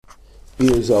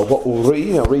is what we'll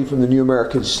read. I'll read from the New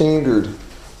American Standard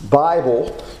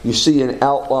Bible. You see an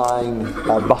outline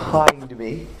behind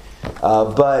me.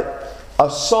 But a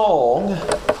psalm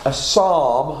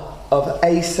of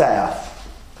Asaph.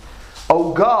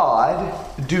 O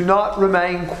God, do not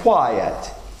remain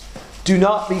quiet. Do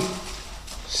not be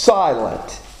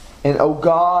silent. And O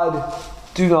God,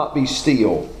 do not be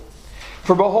still.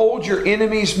 For behold, your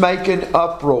enemies make an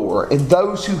uproar, and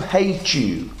those who hate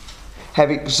you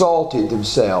have exalted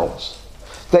themselves.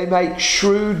 They make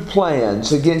shrewd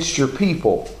plans against your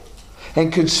people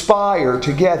and conspire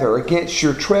together against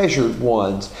your treasured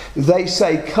ones. They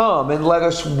say, come and let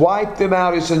us wipe them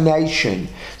out as a nation,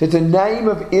 that the name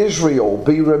of Israel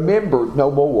be remembered no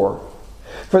more.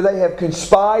 For they have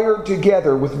conspired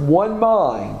together with one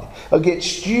mind.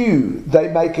 Against you they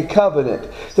make a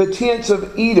covenant. The tents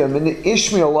of Edom and the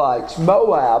Ishmaelites,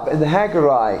 Moab and the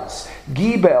Hagarites,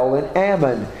 Gebel and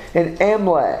Ammon and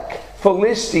Amalek,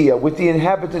 Philistia with the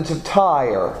inhabitants of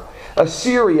Tyre.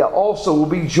 Assyria also will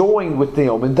be joined with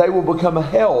them, and they will become a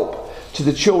help to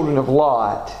the children of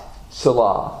Lot.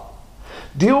 Selah.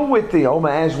 Deal with them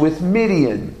as with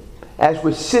Midian, as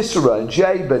with Sisera and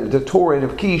Jabin, the torrent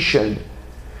of Kishon,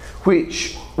 who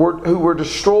were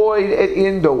destroyed at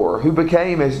Endor, who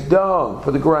became as dung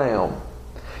for the ground.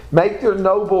 Make their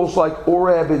nobles like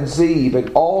Oreb and Zeb, and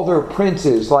all their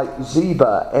princes like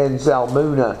Zebah and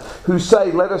Zalmunna, who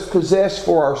say, let us possess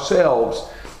for ourselves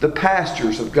the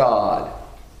pastures of God.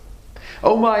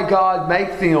 O my God,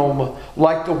 make them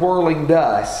like the whirling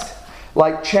dust,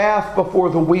 like chaff before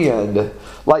the wind,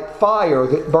 like fire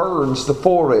that burns the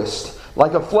forest,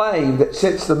 like a flame that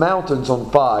sets the mountains on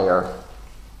fire.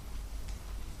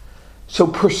 So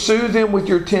pursue them with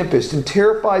your tempest, and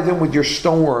terrify them with your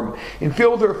storm, and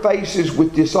fill their faces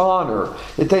with dishonor,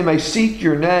 that they may seek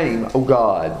your name, O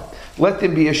God. Let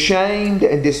them be ashamed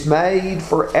and dismayed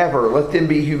forever. Let them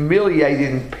be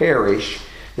humiliated and perish,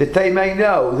 that they may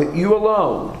know that you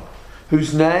alone,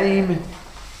 whose name,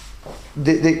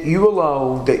 that they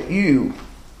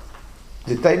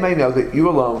may know that you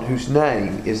alone, whose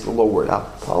name is the Lord. I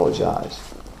apologize.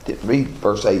 Didn't read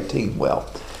verse 18 well.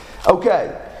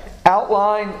 Okay.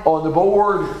 Outline on the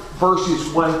board,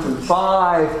 verses 1 through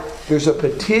 5. There's a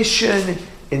petition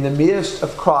in the midst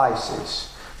of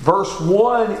crisis. Verse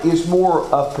 1 is more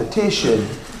of petition.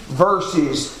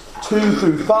 Verses 2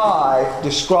 through 5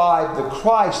 describe the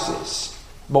crisis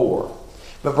more.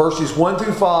 But verses 1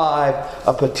 through 5,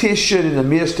 a petition in the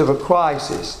midst of a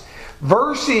crisis.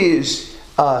 Verses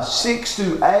 6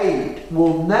 through 8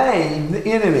 will name the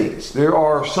enemies. There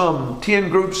are some 10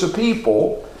 groups of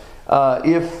people,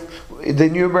 if the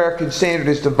New American Standard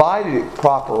has divided it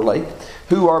properly,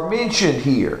 who are mentioned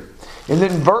here. And then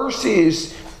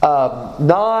verses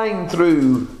 9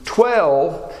 through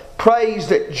 12 prays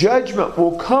that judgment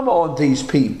will come on these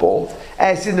people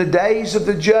as in the days of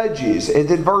the judges. And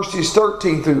then verses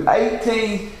 13 through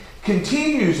 18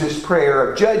 continues this prayer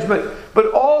of judgment,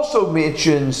 but also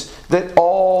mentions that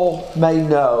all may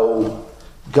know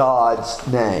God's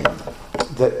name.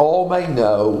 That all may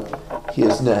know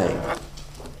His name.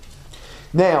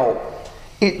 Now,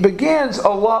 it begins a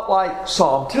lot like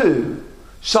Psalm 2.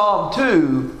 Psalm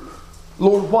 2,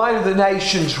 Lord, why do the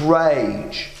nations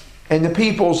rage, and the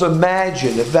peoples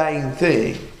imagine a vain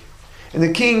thing? And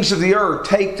the kings of the earth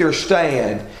take their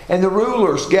stand, and the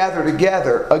rulers gather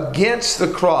together against the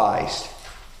Christ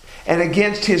and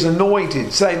against His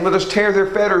anointed, saying, let us tear their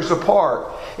fetters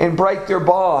apart and break their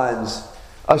bonds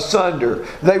asunder.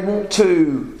 They want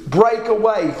to break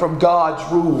away from God's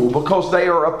rule because they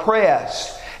are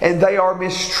oppressed and they are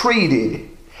mistreated.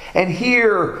 And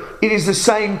here it is the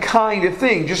same kind of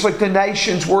thing. Just like the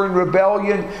nations were in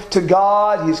rebellion to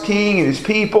God, His King, and His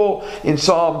people in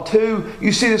Psalm 2,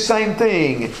 you see the same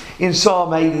thing in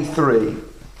Psalm 83.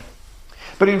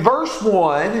 But in verse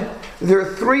 1, there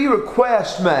are 3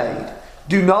 requests made.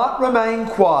 Do not remain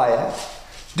quiet.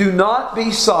 Do not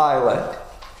be silent.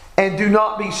 And do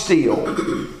not be still.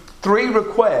 3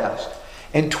 requests.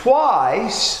 And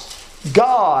twice,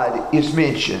 God is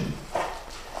mentioned.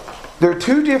 There are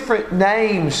 2 different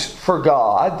names for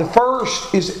God. The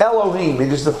first is Elohim.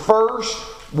 It is the first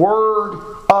word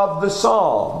of the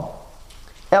psalm.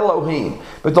 Elohim.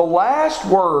 But the last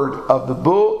word of the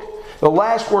book, the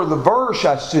last word of the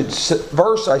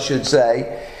verse I should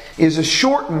say, is a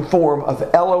shortened form of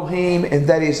Elohim, and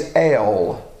that is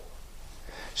El.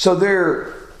 So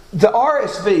the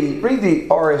RSV, read the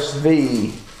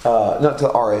RSV, not the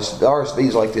RSV, the RSV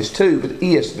is like this too, but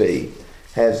the ESV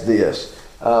has this.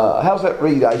 How's that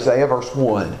read, Isaiah, verse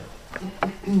 1?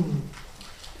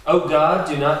 O God,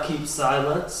 do not keep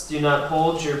silence. Do not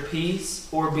hold your peace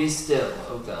or be still,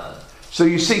 O God. So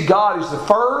you see, God is the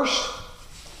first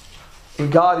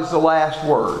and God is the last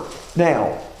word.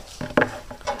 Now,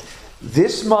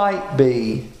 this might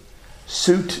be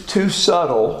too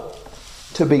subtle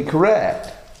to be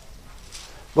correct.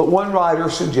 But one writer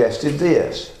suggested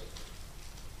this.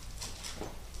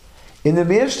 In the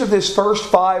midst of this first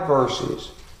 5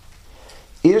 verses,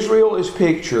 Israel is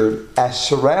pictured as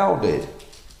surrounded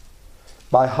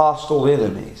by hostile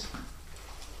enemies.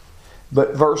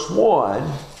 But verse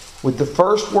 1, with the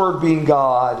first word being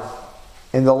God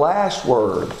and the last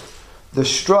word, the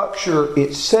structure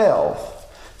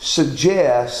itself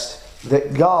suggests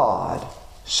that God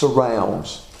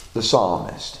surrounds the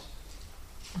psalmist.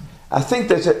 I think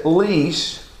that's at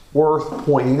least worth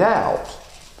pointing out.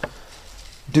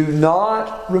 Do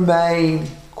not remain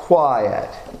quiet.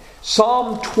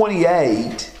 Psalm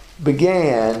 28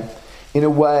 began in a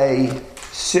way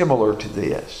similar to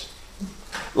this.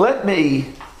 Let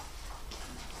me,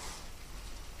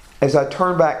 as I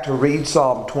turn back to read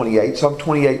Psalm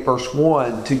 28 verse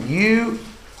 1, to you,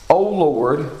 O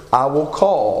Lord, I will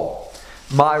call.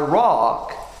 My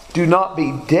rock, do not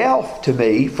be deaf to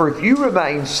me, for if you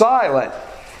remain silent,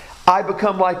 I'll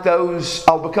become like those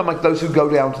who go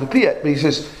down to the pit. But he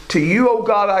says, to you, O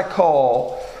God, I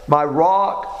call, my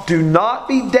rock, do not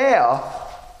be deaf,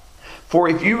 for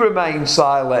if you remain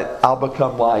silent, I'll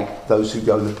become like those who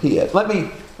go to the pit. Let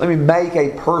me make a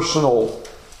personal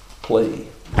plea.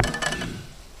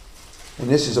 And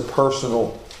this is a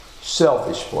personal,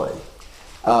 selfish plea.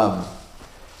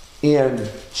 In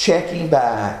checking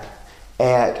back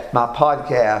at my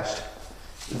podcast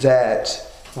that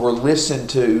were listened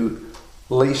to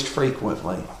least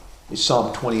frequently is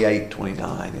Psalm 28,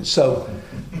 29. And so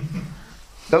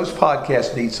those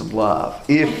podcasts need some love.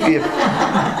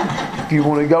 If you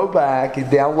want to go back and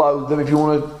download them, if you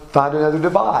want to find another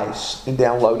device and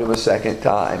download them a second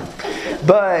time.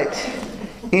 But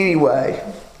anyway,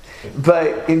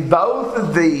 in both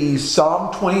of these,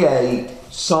 Psalm 28,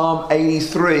 Psalm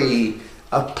 83,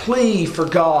 a plea for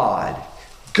God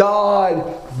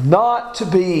not to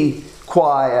be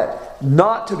quiet,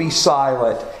 not to be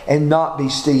silent, and not be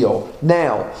still.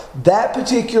 Now, that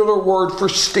particular word for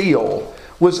still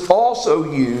was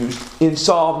also used in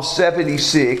Psalm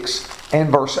 76 and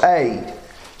verse 8.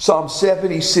 Psalm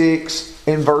 76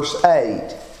 and verse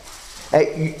 8.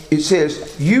 It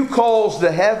says, You cause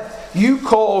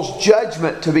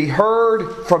judgment to be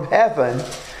heard from heaven.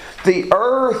 The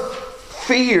earth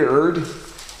feared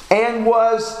and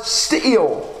was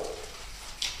still.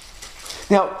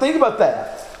 Now, think about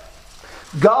that.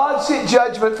 God sent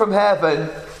judgment from heaven.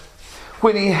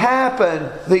 When He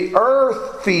happened, the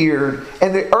earth feared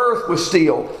and the earth was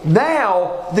still.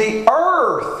 Now, the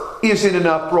earth is in an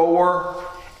uproar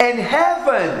and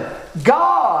heaven,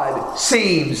 God,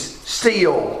 seems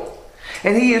still.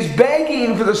 And He is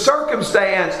begging for the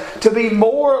circumstance to be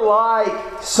more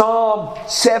like Psalm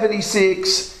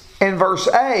 76 and verse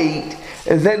 8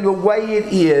 than the way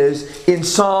it is in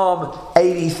Psalm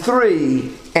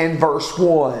 83 and verse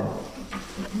 1.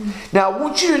 Now, I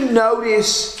want you to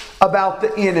notice about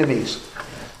the enemies.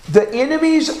 The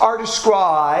enemies are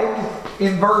described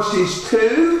in verses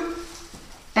 2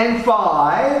 and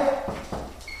 5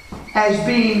 as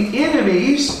being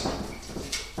enemies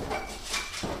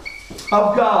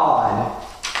of God.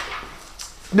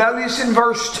 Notice in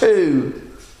verse 2,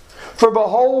 for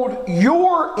behold,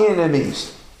 your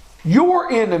enemies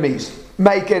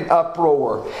make an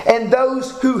uproar, and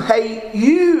those who hate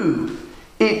you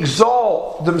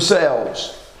exalt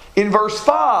themselves. In verse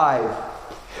 5,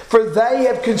 for they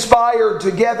have conspired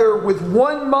together with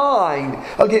one mind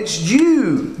against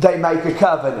you, they make a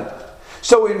covenant.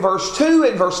 So in verse 2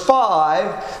 and verse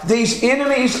 5, these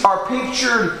enemies are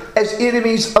pictured as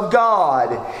enemies of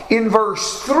God. In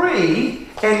verse 3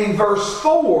 and in verse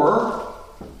 4,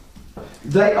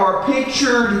 they are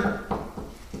pictured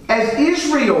as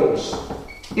Israel's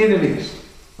enemies.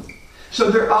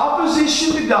 So their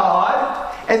opposition to God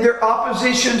and their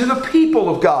opposition to the people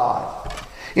of God.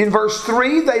 In verse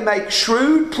 3, they make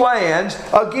shrewd plans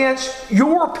against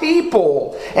your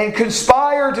people and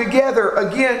conspire together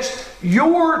against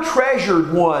your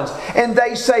treasured ones. And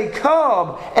they say,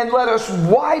 come and let us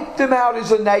wipe them out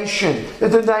as a nation,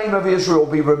 that the name of Israel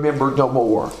be remembered no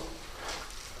more.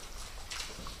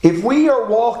 If we are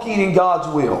walking in God's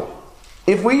will,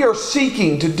 if we are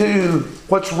seeking to do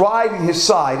what's right in His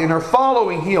sight and are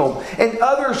following Him, and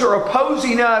others are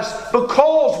opposing us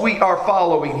because we are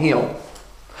following Him,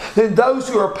 then those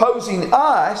who are opposing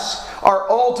us are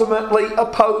ultimately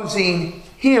opposing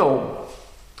Him.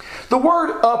 The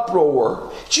word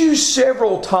uproar is used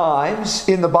several times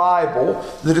in the Bible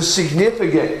that is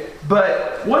significant.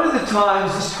 But one of the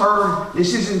times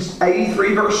this is in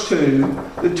 83 verse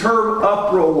 2, the term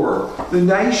uproar, the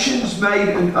nations made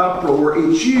an uproar.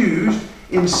 It's used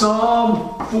in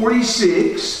Psalm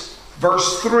 46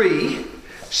 verse 3,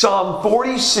 Psalm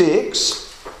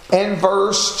 46 and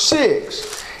verse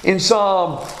 6. In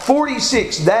Psalm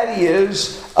 46, that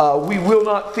is, we will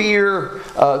not fear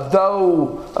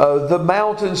though the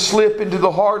mountains slip into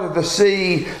the heart of the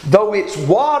sea, though its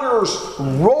waters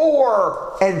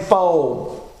roar and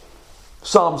foam.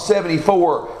 Psalm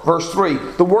 74 verse 3.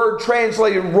 The word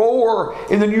translated roar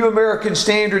in the New American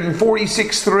Standard in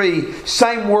 46:3.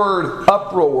 Same word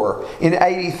uproar in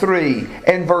 83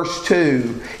 and verse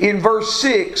 2. In verse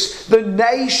 6, the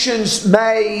nations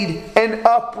made an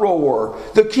uproar.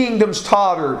 The kingdoms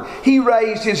tottered. He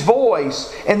raised his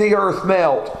voice and the earth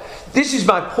melt. This is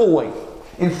my point.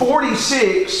 In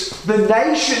 46, the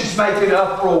nations make an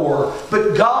uproar,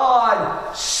 but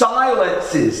God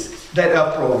silences that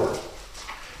uproar.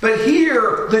 But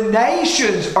here, the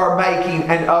nations are making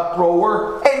an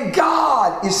uproar, and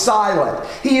God is silent.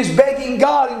 He is begging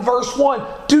God in verse 1,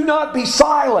 do not be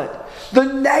silent. The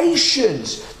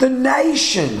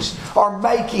nations are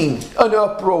making an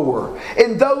uproar.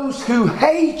 And those who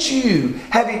hate you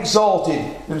have exalted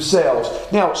themselves.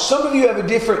 Now, some of you have a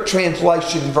different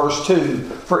translation in verse 2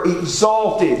 for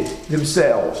exalted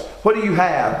themselves. What do you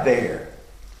have there?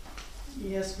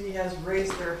 ESV has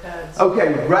raised their heads.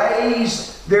 Okay,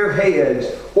 raised their heads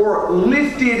or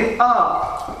lifted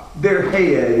up their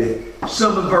head.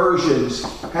 Some versions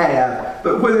have.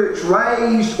 But whether it's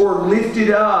raised or lifted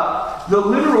up, the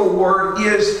literal word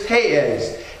is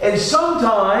heads. And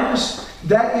sometimes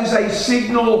that is a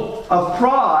signal of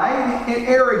pride and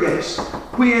arrogance.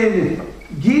 When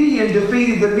Gideon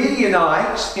defeated the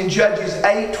Midianites in Judges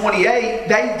 8:28,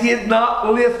 they did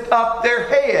not lift up their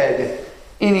head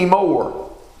anymore.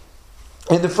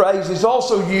 And the phrase is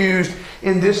also used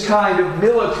in this kind of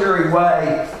military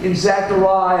way in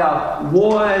Zechariah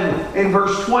 1 and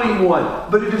verse 21.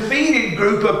 But a defeated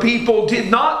group of people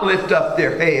did not lift up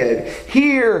their head.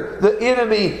 Here, the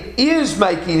enemy is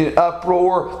making an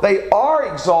uproar. They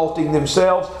are exalting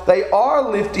themselves. They are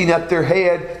lifting up their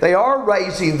head. They are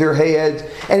raising their heads.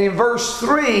 And in verse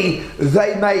 3,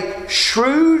 they make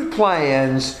shrewd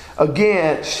plans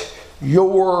against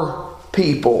your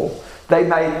people. They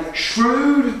make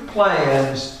shrewd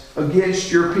plans against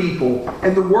your people.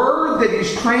 And the word that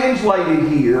is translated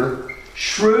here,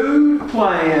 shrewd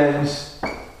plans,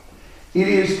 it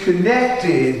is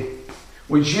connected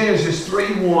with Genesis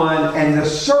 3:1, and the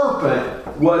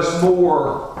serpent was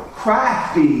more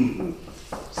crafty.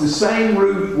 It's the same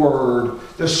root word.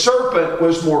 The serpent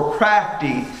was more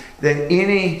crafty than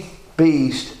any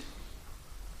beast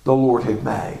the Lord had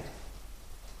made.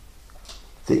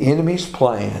 The enemy's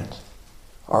plans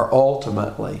are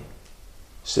ultimately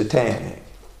satanic.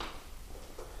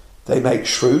 They make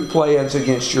shrewd plans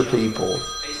against your people.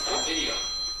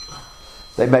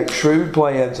 They make shrewd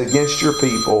plans against your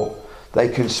people. They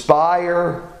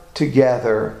conspire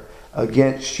together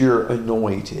against your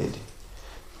anointed.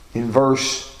 In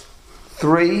verse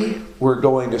 3, we're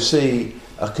going to see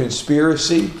a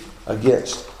conspiracy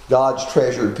against God's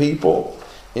treasured people.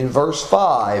 In verse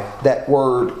 5, that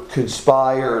word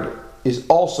conspired is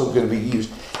also going to be used.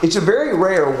 It's a very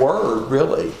rare word,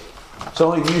 really. It's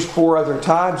only used 4 other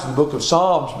times in the book of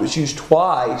Psalms, but it's used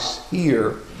twice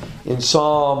here in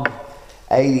Psalm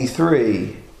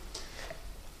 83.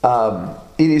 It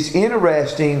is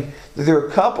interesting that there are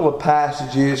a couple of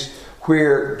passages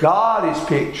where God is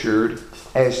pictured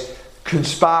as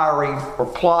conspiring or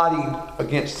plotting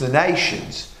against the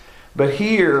nations. But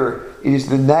here it is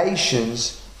the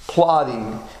nations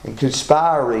plotting and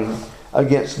conspiring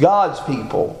against God's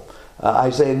people.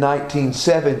 Isaiah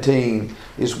 19:17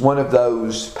 is one of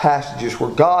those passages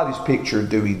where God is pictured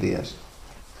doing this.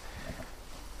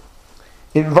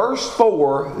 In verse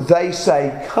 4, they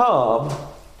say, "Come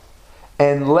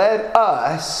and let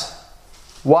us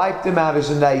wipe them out as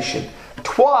a nation."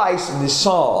 Twice in this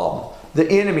psalm, the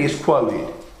enemy is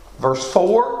quoted. Verse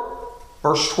 4,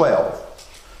 verse 12.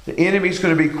 The enemy is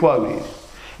going to be quoted.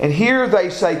 And here they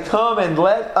say, "Come and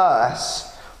let us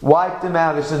wipe them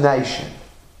out as a nation."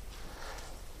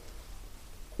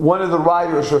 One of the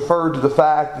writers referred to the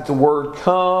fact that the word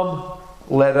 "come,"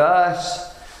 "let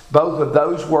us," both of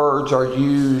those words are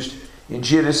used in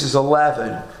Genesis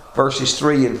 11, verses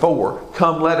 3 and 4.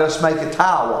 Come, let us make a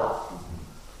tower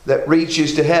that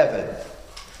reaches to heaven,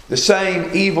 The same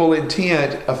evil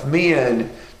intent of men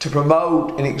to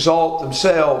promote and exalt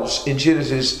themselves in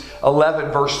Genesis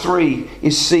 11 verse 3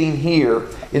 is seen here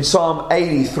in Psalm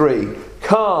 83.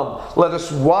 Come, let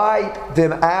us wipe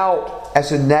them out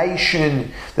as a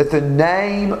nation, that the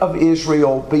name of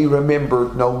Israel be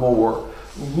remembered no more.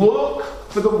 Look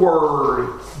for the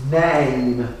word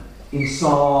name in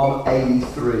Psalm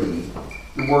 83.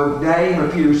 The word name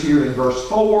appears here in verse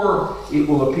 4. It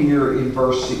will appear in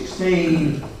verse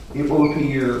 16. It will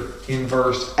appear in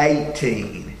verse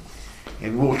 18.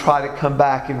 And we'll try to come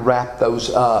back and wrap those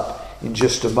up in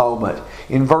just a moment.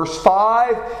 In verse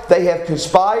 5, they have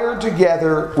conspired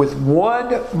together with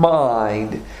one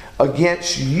mind.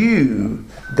 Against you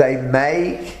they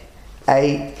make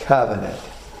a covenant.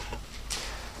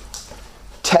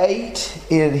 Tate,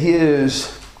 in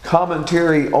his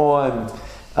commentary on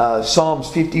Psalms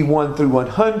 51 through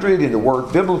 100 in the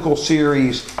Word Biblical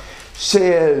series,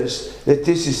 says that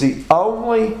this is the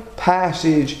only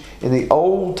passage in the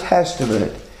Old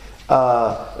Testament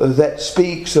that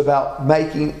speaks about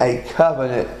making a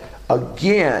covenant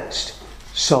against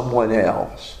someone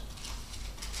else.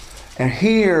 And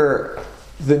here,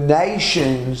 the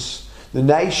nations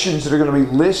that are going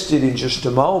to be listed in just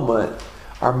a moment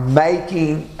are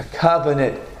making a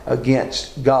covenant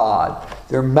against God.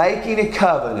 They're making a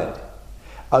covenant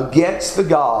against the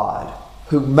God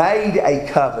who made a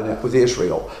covenant with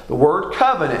Israel. The word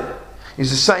covenant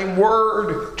is the same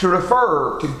word to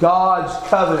refer to God's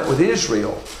covenant with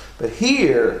Israel. But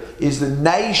here is the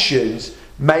nations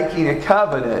making a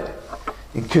covenant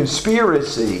in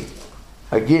conspiracy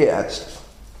against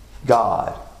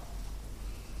God.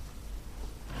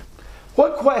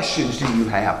 What questions do you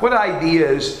have? What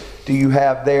ideas do you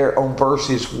have there on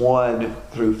verses 1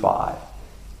 through 5?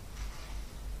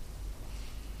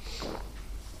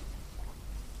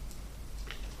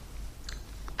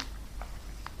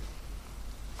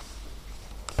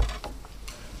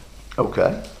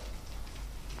 Okay.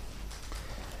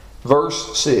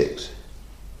 Verse 6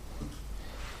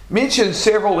 mentions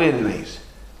several enemies.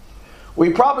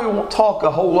 We probably won't talk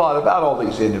a whole lot about all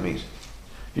these enemies.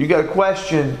 If you got a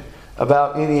question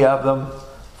about any of them,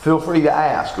 feel free to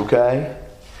ask, okay?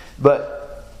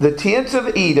 But the tents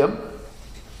of Edom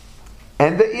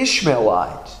and the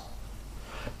Ishmaelites,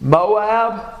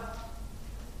 Moab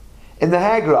and the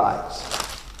Hagrites,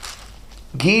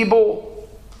 Gebal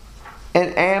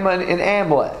and Ammon and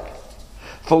Amalek,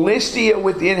 Philistia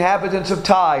with the inhabitants of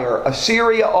Tyre,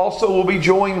 Assyria also will be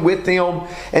joined with them,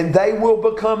 and they will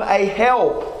become a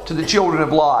help to the children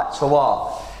of Lot.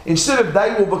 Salah. Instead of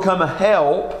they will become a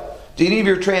help, do any of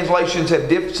your translations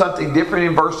have something different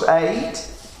in verse 8?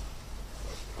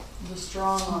 The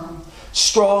strong arm.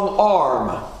 Strong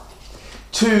arm.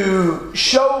 To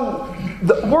show,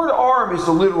 the word arm is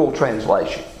the literal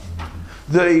translation.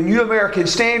 The New American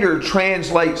Standard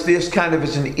translates this kind of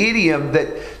as an idiom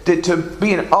that to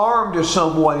be an arm to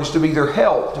someone is to be their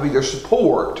help, to be their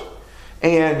support.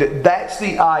 And that's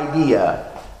the idea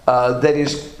that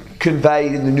is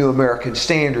conveyed in the New American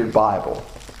Standard Bible.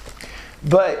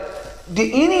 But do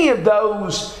any of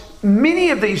those,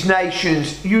 many of these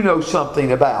nations you know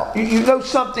something about. You know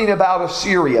something about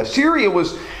Assyria. Assyria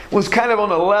was kind of on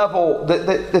a level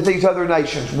that these other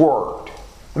nations weren't.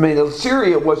 I mean,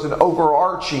 Assyria was an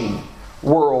overarching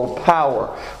world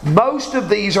power. Most of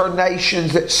these are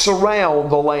nations that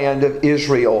surround the land of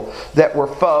Israel, that were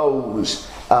foes,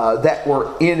 that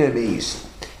were enemies.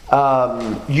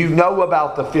 You know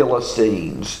about the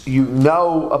Philistines. You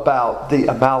know about the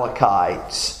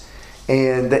Amalekites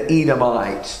and the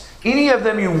Edomites. Any of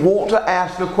them you want to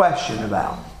ask a question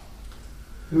about?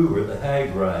 Who were the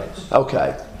Hagrites?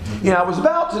 Okay. You know, I was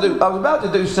about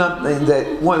to do something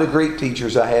that one of the Greek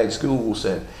teachers I had at school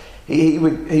said. He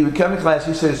would come to class.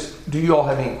 He says, "Do you all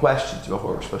have any questions about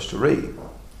what we're supposed to read?"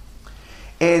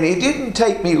 And it didn't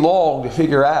take me long to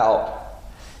figure out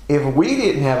if we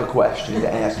didn't have a question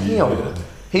to ask him,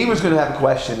 he was going to have a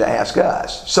question to ask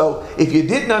us. So if you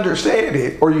didn't understand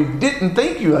it, or you didn't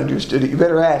think you understood it, you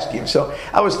better ask him. So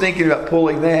I was thinking about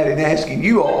pulling that and asking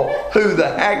you all who the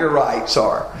Hagarites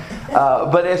are.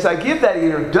 But as I give that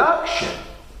introduction,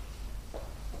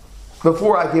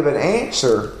 before I give an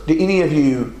answer, do any of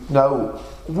you know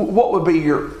what would be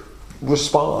your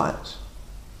response?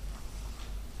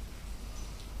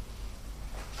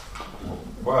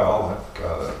 Well, I've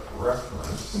got a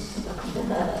reference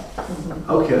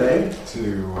Okay.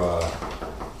 to,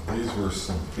 these were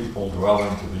some people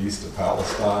dwelling to the east of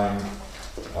Palestine.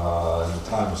 In the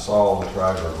time of Saul, the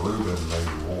tribe of Reuben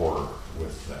made war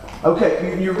with them.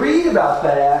 Okay, you read about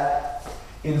that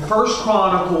in 1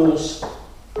 Chronicles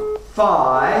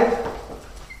 5,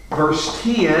 verse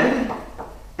 10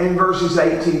 and verses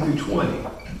 18 through 20.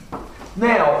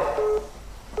 Now,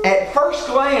 at first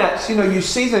glance, you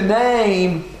see the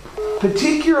name,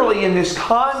 particularly in this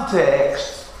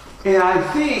context, and I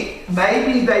think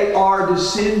maybe they are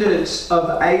descendants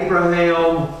of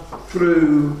Abraham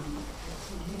through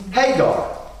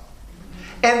Hagar.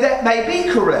 And that may be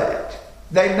correct.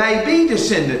 They may be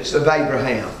descendants of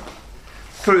Abraham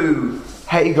through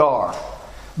Hagar.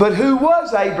 But who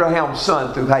was Abraham's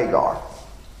son through Hagar?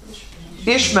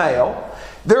 Ishmael.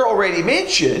 They're already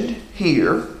mentioned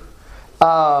here.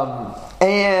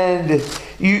 And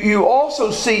you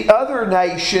also see other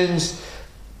nations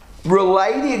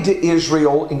related to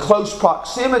Israel in close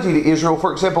proximity to Israel.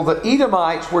 For example, the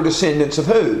Edomites were descendants of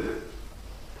who?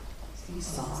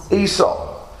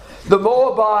 Esau. The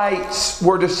Moabites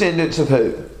were descendants of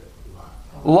who?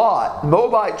 Lot.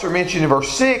 Moabites are mentioned in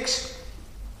verse 6.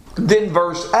 Then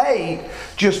verse 8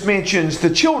 just mentions the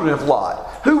children of Lot.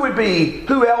 Who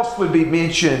else would be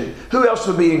mentioned? Who else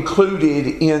would be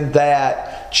included in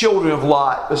that children of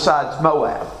Lot besides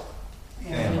Moab?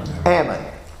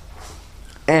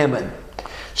 Ammon.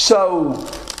 So,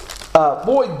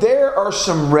 there are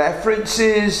some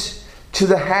references to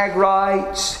the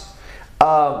Hagrites.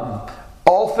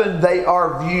 Often they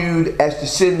are viewed as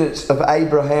descendants of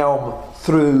Abraham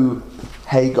through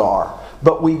Hagar.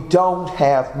 But we don't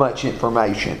have much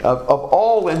information. Of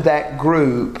all in that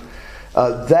group,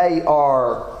 they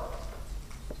are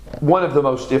one of the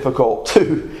most difficult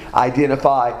to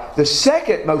identify. The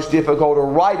second most difficult, or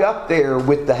right up there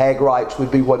with the Hagrites, would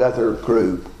be what other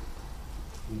group?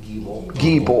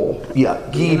 Gebel. Yeah,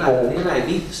 Gebel. The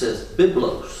NIV says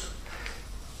Biblos.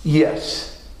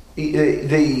 Yes.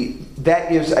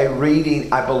 That is a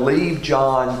reading, I believe,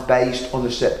 John, based on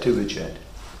the Septuagint.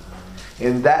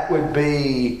 And that would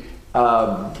be,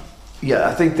 I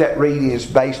think that reading is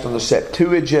based on the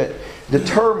Septuagint. The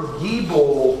term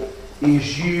Gebel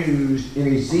is used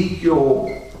in Ezekiel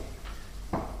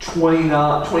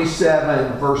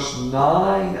 27, verse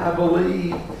 9, I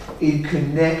believe, in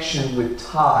connection with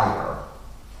Tyre.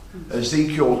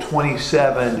 Ezekiel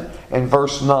 27 and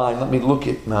verse 9. Let me look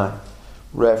at my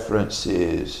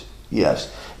references.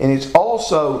 Yes. And it's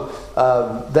also,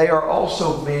 they are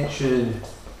also mentioned,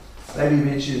 maybe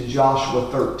mentioned in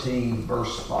Joshua 13,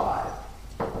 verse 5.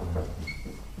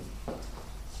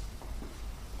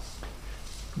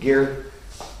 Gary?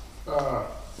 I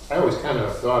always kind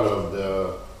of thought of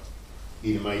the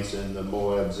Edomites and the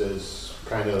Moabs as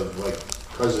kind of like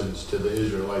cousins to the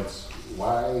Israelites.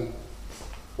 Why?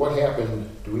 What happened?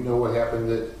 Do we know what happened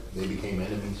that they became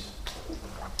enemies?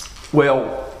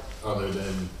 Well, other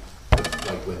than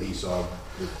like with Esau,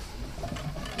 the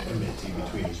enmity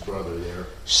between his brother there.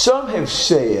 Some have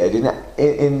said,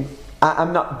 and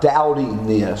I'm not doubting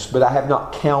this, but I have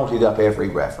not counted up every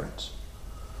reference,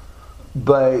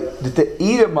 but that the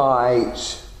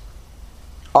Edomites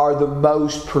are the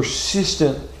most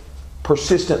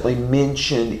persistently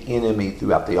mentioned enemy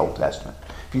throughout the Old Testament.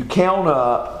 If you count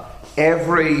up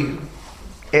every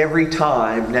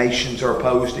time nations are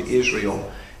opposed to Israel,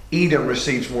 Edom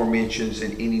receives more mentions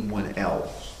than anyone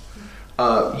else.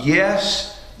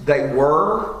 Yes, they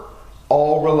were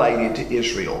all related to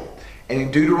Israel. And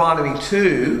in Deuteronomy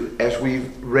 2, as we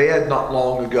read not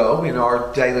long ago in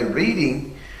our daily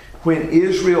reading, when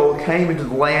Israel came into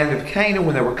the land of Canaan,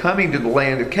 when they were coming to the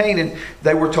land of Canaan,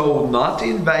 they were told not to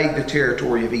invade the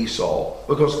territory of Esau,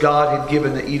 because God had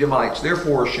given the Edomites their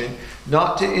portion,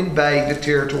 not to invade the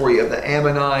territory of the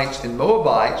Ammonites and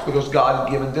Moabites, because God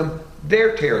had given them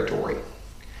their territory.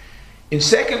 In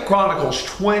 2 Chronicles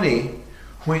 20,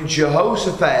 when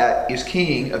Jehoshaphat is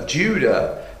king of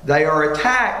Judah, they are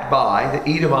attacked by the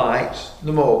Edomites,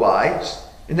 the Moabites,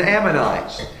 and the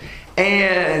Ammonites.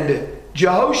 And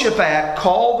Jehoshaphat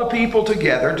called the people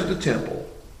together to the temple,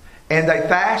 and they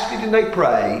fasted and they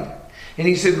prayed. And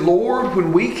he said, Lord,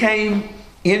 when we came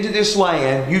into this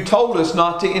land, you told us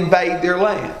not to invade their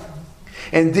land.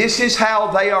 And this is how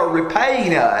they are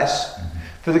repaying us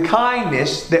for the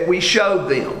kindness that we showed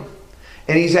them.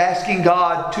 And he's asking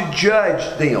God to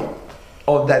judge them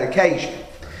on that occasion.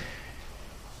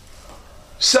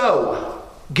 So,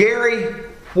 Gary,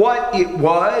 what it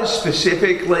was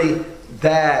specifically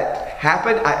that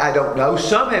happened, I don't know.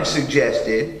 Some have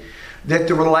suggested that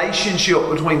the relationship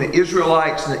between the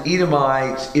Israelites and the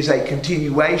Edomites is a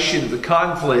continuation of the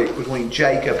conflict between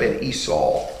Jacob and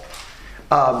Esau.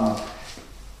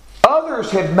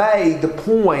 Others have made the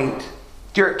point,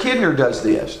 Derek Kidner does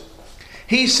this.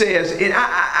 He says, and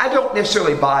I don't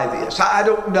necessarily buy this. I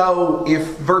don't know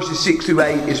if verses 6 through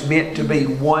 8 is meant to be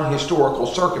one historical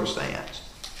circumstance.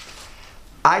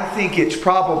 I think it's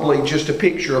probably just a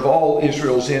picture of all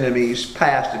Israel's enemies,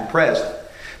 past and present.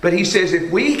 But he says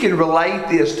if we can relate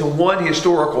this to one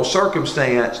historical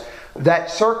circumstance,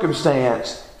 that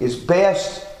circumstance is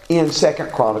best in 2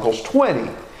 Chronicles 20.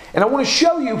 And I want to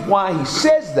show you why he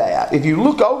says that. If you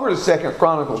look over to 2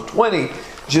 Chronicles 20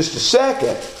 just a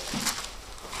second,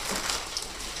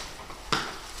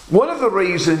 one of the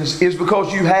reasons is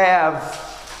because you have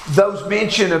those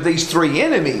mention of these three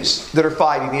enemies that are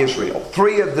fighting Israel.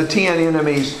 3 of the 10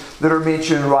 enemies that are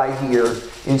mentioned right here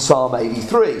in Psalm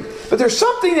 83. But there's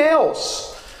something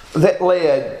else that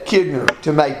led Kidner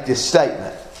to make this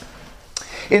statement.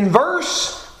 In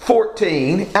verse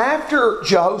 14, after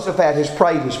Jehoshaphat has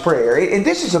prayed his prayer, and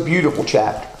this is a beautiful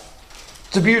chapter.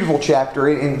 It's a beautiful chapter.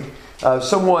 And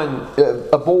someone,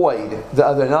 a Boyd, the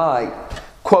other night,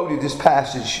 quoted this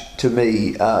passage to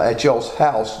me at Joel's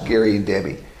house, Gary and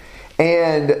Debbie.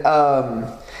 And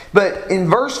but in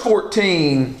verse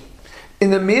 14,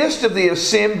 in the midst of the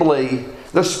assembly,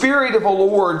 the Spirit of the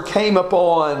Lord came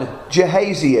upon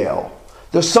Jehaziel,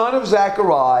 the son of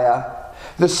Zechariah,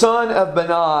 the son of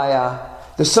Benaiah,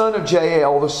 the son of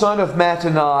Jael, the son of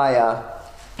Mattaniah,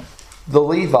 the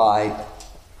Levite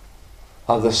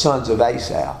of the sons of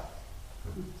Asaph.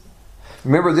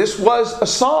 Remember, this was a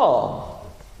psalm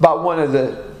by one of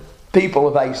the people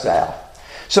of Asaph.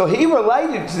 So he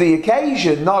related to the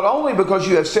occasion not only because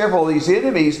you have several of these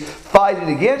enemies fighting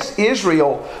against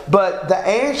Israel, but the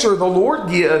answer the Lord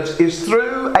gives is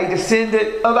through a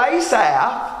descendant of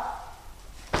Asaph.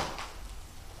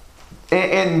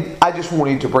 And I just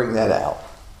wanted to bring that out.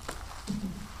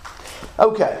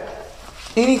 Okay.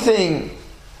 Anything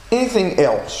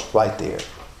else right there?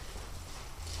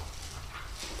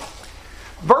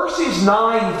 Verses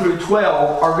 9 through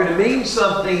 12 are going to mean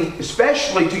something,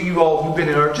 especially to you all who've been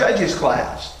in our Judges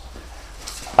class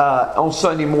on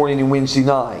Sunday morning and Wednesday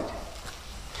night.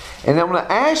 And I'm going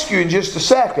to ask you in just a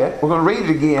second, we're going to read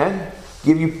it again,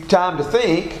 give you time to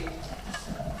think,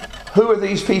 who are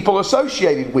these people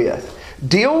associated with?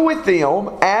 Deal with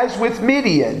them as with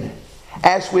Midian,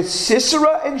 as with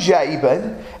Sisera and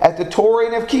Jabin at the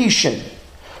Torin of Kishan,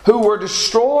 who were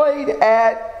destroyed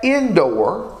at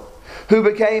Endor, who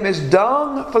became as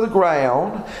dung for the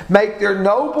ground, make their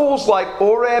nobles like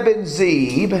Oreb and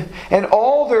Zeb, and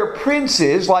all their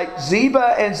princes like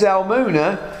Zebah and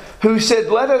Zalmunna, who said,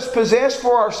 let us possess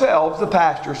for ourselves the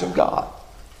pastures of God.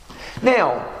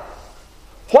 Now,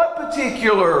 what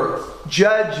particular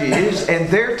judges and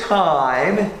their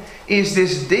time is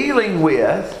this dealing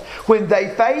with when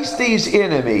they face these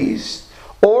enemies,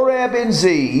 Oreb and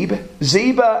Zeb,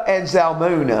 Zebah and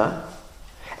Zalmunna,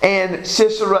 and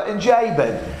Sisera and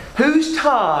Jabin? Whose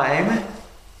time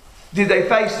did they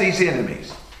face these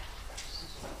enemies?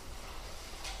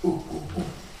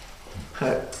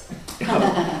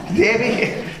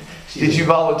 Debbie, did you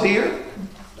volunteer?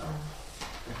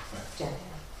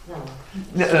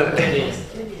 No.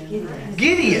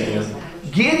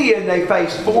 Gideon, they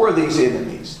faced 4 of these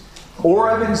enemies.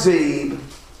 Oreb and Zeb,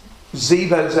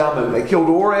 Zebah and Zalmunna. They killed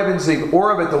Oreb and Zeb.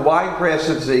 Oreb at the winepress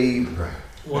of Zeb.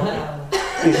 What?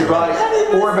 Is it right?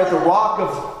 Oreb at the rock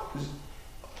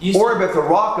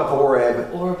of Oreb,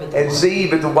 and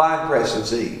Zeb at the winepress of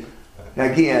Zeb. Now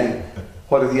again,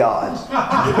 what are the odds?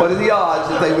 What are the odds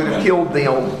that they would have killed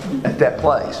them at that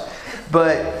place?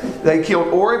 But they killed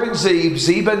Oreb and Zeb,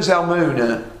 Zebah and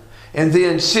Zalmunna, and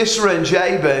then Sisera and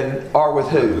Jabin are with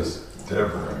who?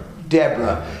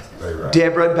 Deborah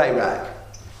and Barak.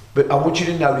 But I want you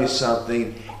to notice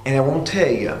something, and I want to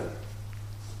tell you,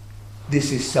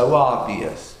 this is so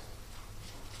obvious.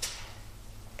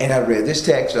 And I read this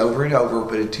text over and over,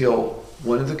 but until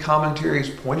one of the commentaries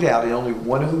pointed out, and only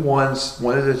one of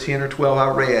the 10 or 12 I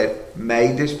read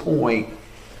made this point,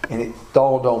 and it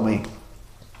dawned on me,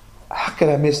 how could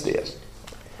I miss this?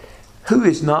 Who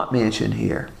is not mentioned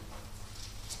here?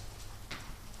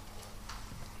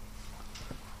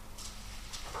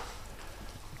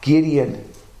 Gideon,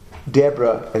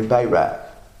 Deborah, and Barak.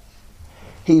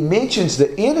 He mentions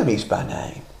the enemies by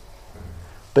name,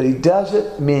 but he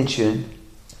doesn't mention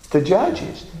the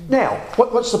judges. Now,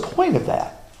 what's the point of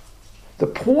that? The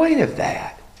point of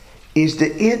that is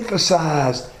to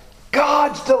emphasize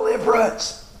God's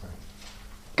deliverance.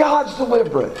 God's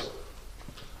deliverance.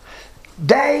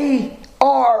 They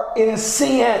are, in a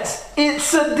sense,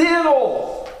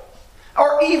 incidental,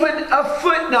 or even a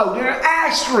footnote, an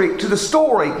asterisk to the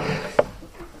story.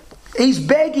 He's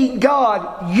begging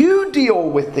God, you deal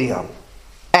with them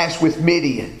as with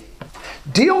Midian.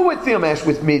 Deal with them as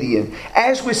with Midian,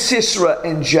 as with Sisera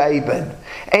and Jabin,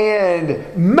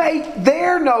 and make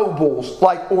their nobles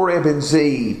like Oreb and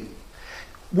Zeb.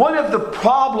 One of the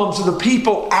problems of the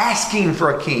people asking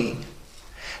for a king,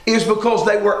 is because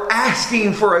they were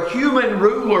asking for a human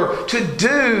ruler to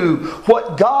do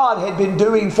what God had been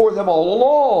doing for them all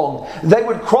along. They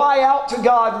would cry out to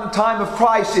God in a time of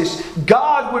crisis.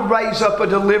 God would raise up a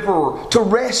deliverer to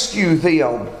rescue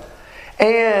them.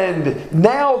 And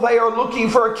now they are looking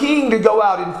for a king to go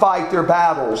out and fight their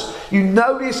battles. You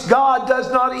notice God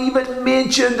does not even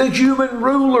mention the human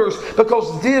rulers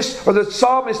because this, or the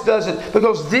psalmist doesn't,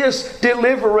 because this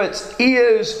deliverance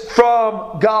is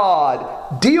from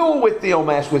God. Deal with them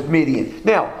as with Midian.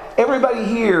 Now, everybody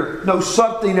here knows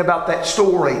something about that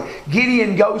story.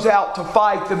 Gideon goes out to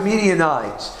fight the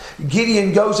Midianites.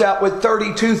 Gideon goes out with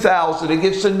 32,000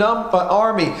 against an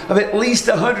army of at least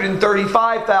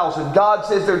 135,000. God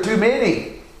says they're too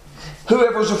many.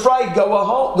 Whoever's afraid, go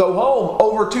home.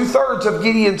 Over 2/3 of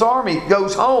Gideon's army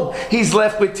goes home. He's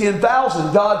left with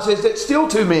 10,000. God says that's still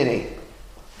too many.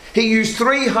 He used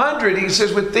 300. He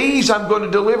says, with these I'm going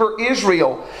to deliver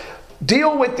Israel.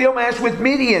 Deal with them as with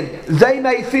Midian. They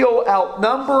may feel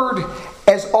outnumbered,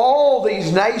 as all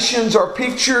these nations are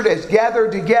pictured as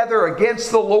gathered together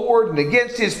against the Lord and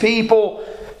against His people.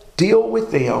 Deal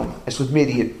with them as with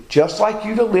Midian, just like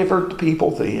you delivered the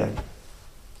people then,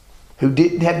 who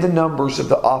didn't have the numbers of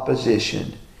the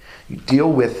opposition. You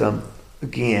deal with them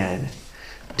again.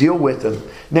 Deal with them.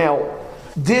 Now,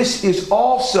 this is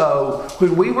also,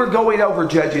 when we were going over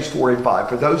Judges 4 and 5,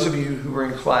 for those of you who were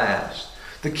in class,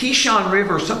 the Kishon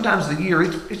River, sometimes the year,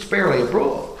 it's barely a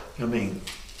brook.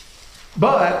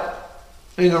 But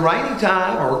in the rainy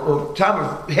time or time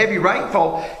of heavy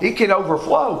rainfall, it can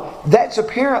overflow. That's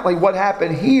apparently what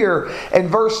happened here. And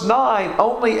verse 9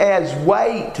 only adds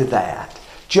weight to that.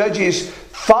 Judges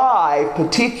 5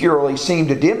 particularly seem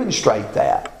to demonstrate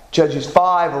that. Judges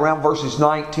 5 around verses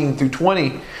 19 through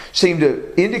 20 seem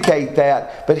to indicate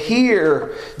that. But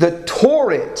here, the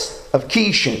torrent of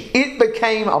Kishon, it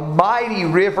became a mighty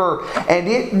river, and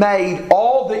it made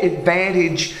all the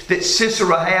advantage that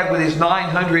Sisera had with his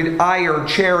 900 iron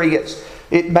chariots,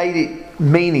 it made it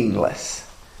meaningless.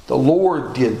 The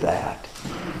Lord did that.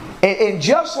 And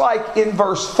just like in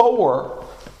verse 4,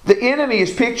 the enemy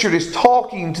is pictured as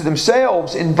talking to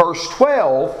themselves in verse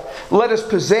 12. Let us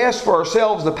possess for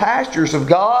ourselves the pastures of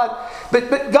God. But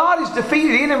God has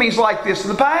defeated enemies like this in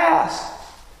the past.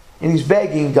 And He's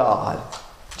begging God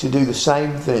to do the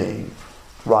same thing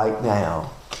right now.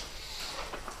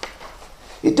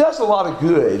 It does a lot of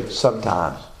good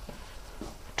sometimes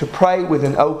to pray with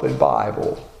an open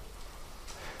Bible.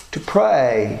 To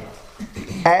pray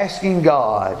asking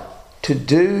God to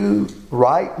do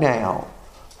right now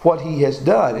what He has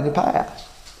done in the past.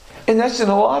 And that's in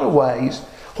a lot of ways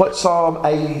what Psalm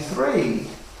 83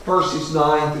 verses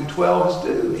 9 through 12 is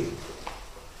doing.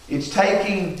 It's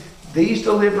taking these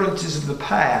deliverances of the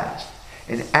past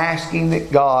and asking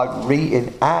that God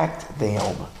reenact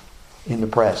them in the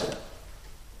present.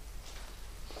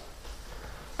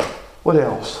 What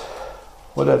else?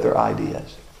 What other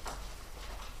ideas?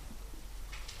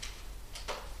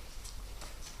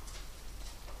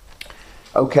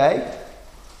 Okay.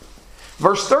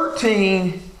 Verse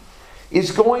 13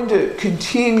 is going to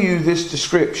continue this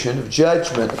description of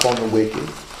judgment upon the wicked.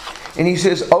 And he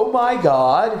says, "Oh my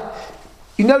God."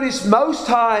 You notice most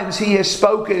times he has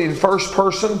spoken in first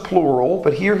person plural,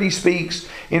 but here he speaks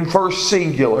in first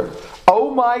singular. "Oh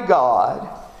my God,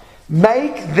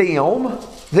 make them,"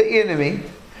 the enemy,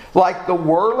 "like the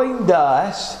whirling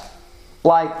dust,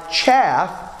 like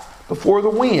chaff before the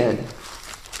wind."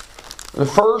 In the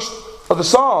first of the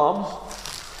Psalms,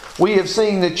 we have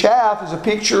seen the chaff as a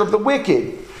picture of the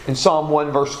wicked in Psalm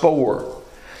 1 verse 4.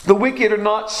 The wicked are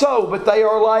not so, but they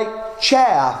are like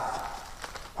chaff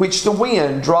which the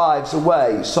wind drives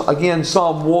away. So again,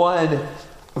 Psalm 1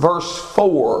 verse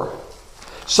 4.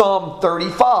 Psalm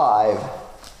 35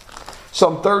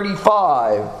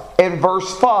 and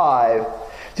verse 5.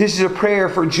 This is a prayer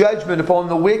for judgment upon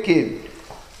the wicked.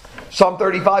 Psalm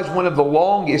 35 is one of the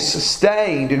longest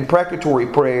sustained imprecatory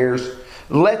prayers.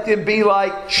 Let them be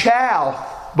like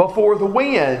chaff before the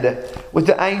wind, with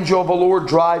the angel of the Lord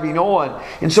driving on.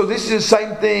 And so this is the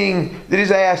same thing that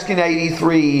is asked in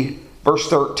 83 verse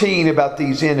 13 about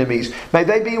these enemies. May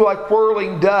they be like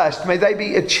whirling dust. May they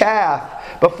be a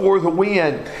chaff before the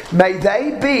wind. May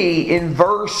they be, in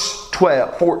verse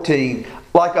 14,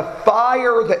 like a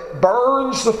fire that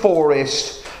burns the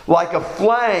forest, like a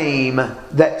flame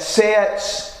that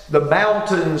sets the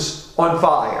mountains on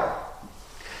fire.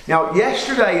 Now,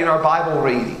 yesterday in our Bible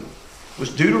reading was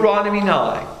Deuteronomy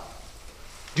 9.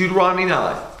 Deuteronomy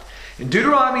 9. And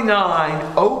Deuteronomy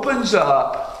 9 opens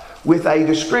up with a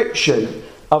description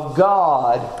of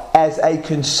God as a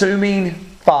consuming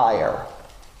fire.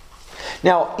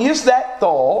 Now, is that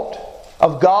thought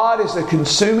of God as a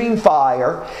consuming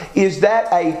fire, is that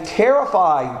a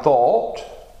terrifying thought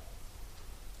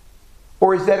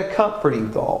or is that a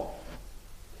comforting thought?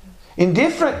 In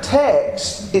different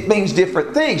texts, it means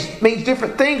different things. It means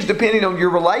different things depending on your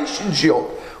relationship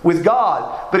with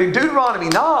God. But in Deuteronomy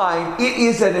 9, it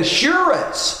is an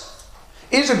assurance.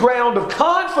 It is a ground of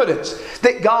confidence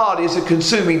that God is a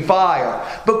consuming fire.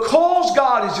 Because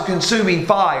God is a consuming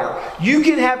fire, you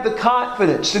can have the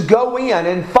confidence to go in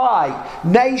and fight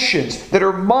nations that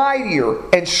are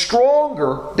mightier and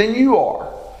stronger than you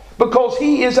are. Because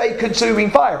He is a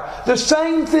consuming fire. The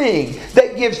same thing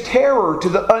that gives terror to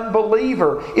the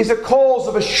unbeliever is a cause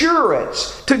of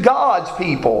assurance to God's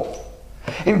people.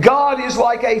 And God is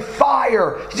like a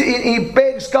fire. He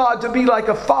begs God to be like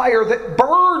a fire that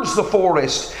burns the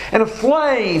forest and a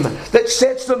flame that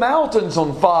sets the mountains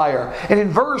on fire. And in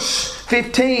verse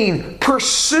 15,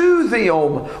 pursue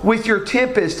them with your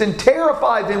tempest and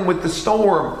terrify them with the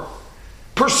storm.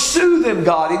 Pursue them,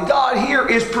 God. And God here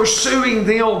is pursuing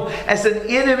them as an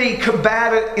enemy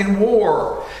combatant in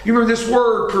war. You remember this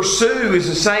word pursue is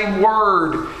the same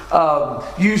word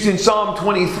used in Psalm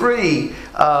 23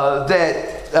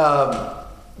 that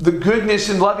the goodness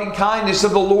and loving kindness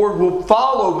of the Lord will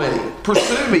follow me,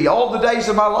 pursue me all the days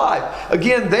of my life.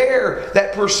 Again, there,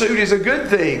 that pursuit is a good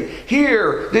thing.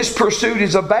 Here, this pursuit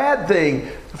is a bad thing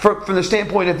from the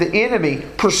standpoint of the enemy.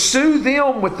 Pursue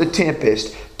them with the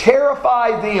tempest.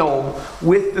 Terrify them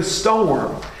with the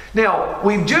storm. Now,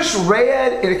 we've just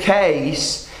read in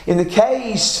the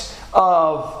case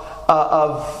of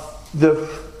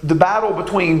the battle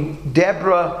between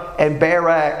Deborah and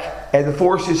Barak and the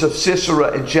forces of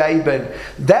Sisera and Jabin.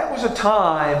 That was a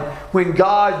time when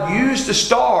God used the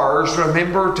stars,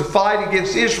 remember, to fight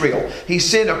against Israel. He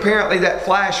sent apparently that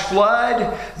flash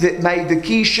flood that made the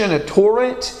Kishon a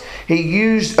torrent. He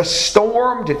used a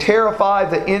storm to terrify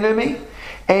the enemy.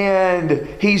 And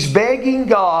He's begging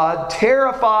God,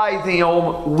 terrify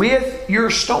them with your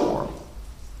storm.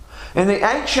 In the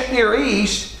ancient Near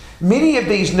East, many of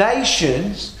these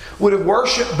nations would have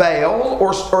worshipped Baal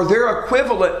or their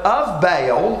equivalent of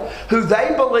Baal, who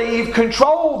they believe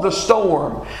controlled the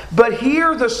storm. But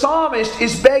here the psalmist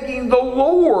is begging the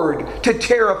Lord to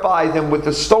terrify them with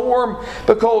the storm,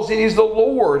 because it is the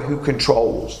Lord who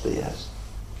controls this.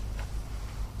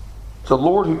 It's the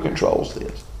Lord who controls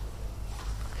this.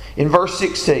 In verse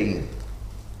 16,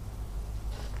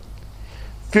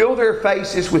 fill their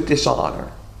faces with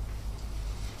dishonor,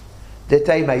 that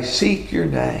they may seek your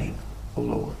name, O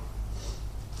Lord.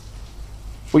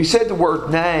 We said the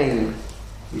word name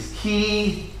is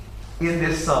key in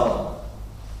this psalm.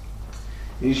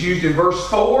 It is used in verse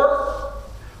 4,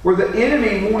 where the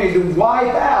enemy wanted to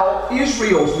wipe out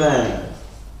Israel's name.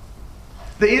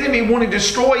 The enemy wanted to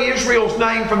destroy Israel's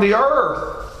name from the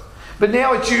earth. But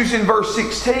now it's used in verse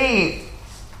 16.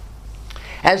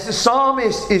 As the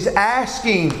psalmist is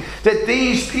asking that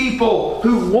these people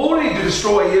who wanted to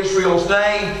destroy Israel's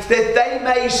name, that they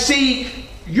may seek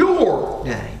your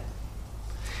name.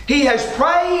 He has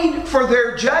prayed for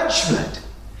their judgment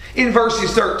in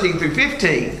verses 13 through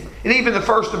 15. And even the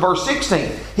first of verse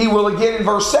 16. He will again in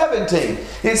verse 17.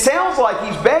 It sounds like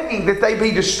he's begging that they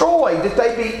be destroyed, that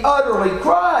they be utterly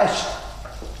crushed.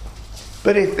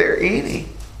 But if there are any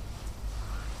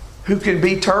who can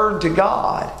be turned to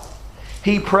God,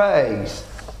 he prays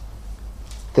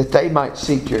that they might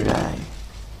seek your name.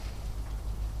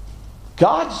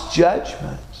 God's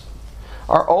judgments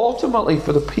are ultimately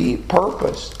for the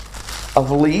purpose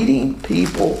of leading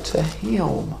people to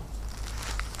Him.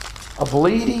 Of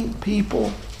leading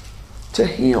people to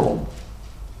Him.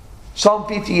 Psalm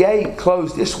 58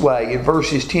 closed this way in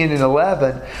verses 10 and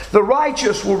 11. The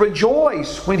righteous will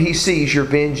rejoice when he sees your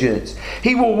vengeance.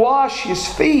 He will wash his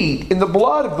feet in the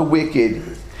blood of the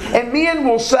wicked. And men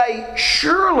will say,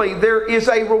 surely there is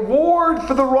a reward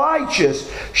for the righteous.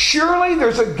 Surely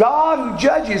there's a God who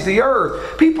judges the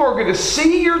earth. People are going to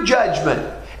see your judgment.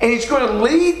 And it's going to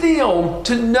lead them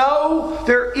to know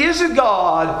there is a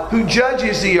God who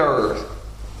judges the earth.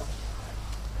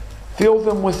 Fill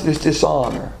them with this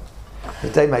dishonor,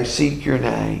 that they may seek your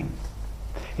name.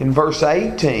 In verse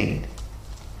 18,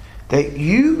 that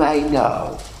you may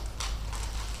know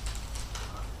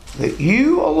that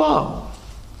you alone,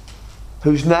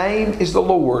 whose name is the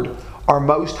Lord, are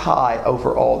most high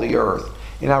over all the earth.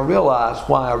 And I realized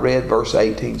why I read verse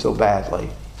 18 so badly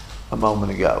a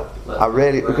moment ago. I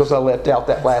read it because I left out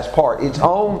that last part. It's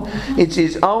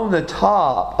on the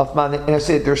top of my... And I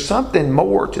said, there's something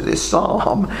more to this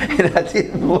psalm. And I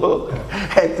didn't look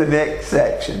at the next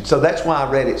section. So that's why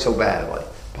I read it so badly.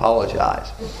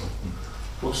 Apologize.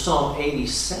 Well, Psalm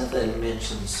 87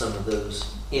 mentions some of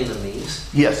those enemies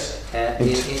Yes.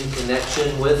 in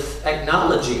connection with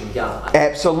acknowledging God.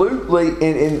 Absolutely,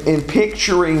 in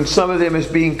picturing some of them as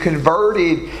being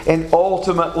converted and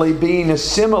ultimately being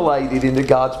assimilated into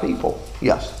God's people.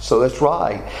 Yes, so that's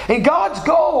right. And God's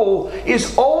goal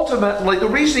is ultimately, the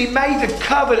reason He made the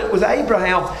covenant with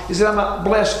Abraham is that I might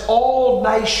bless all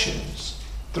nations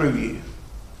through you.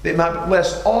 That I might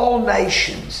bless all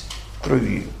nations through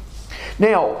you.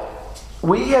 Now,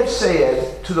 we have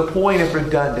said, to the point of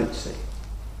redundancy,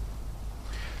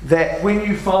 that when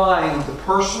you find the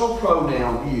personal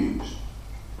pronoun used,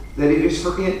 that it is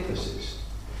for emphasis.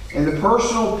 And the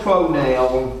personal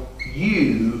pronoun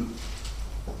you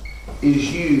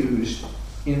is used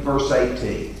in verse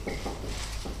 18.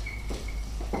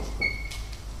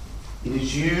 It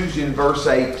is used in verse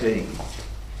 18.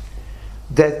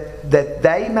 That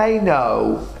they may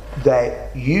know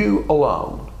that you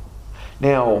alone.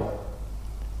 Now,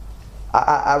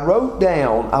 I wrote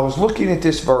down, I was looking at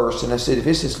this verse and I said, if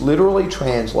this is literally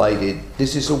translated,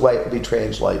 this is the way it would be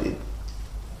translated.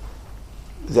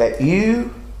 That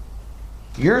you,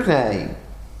 your name,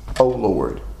 O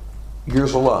Lord,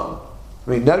 yours alone.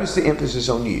 I mean, notice the emphasis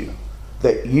on you.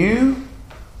 That you,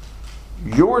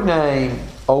 your name,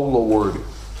 O Lord,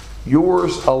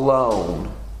 yours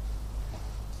alone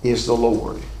is the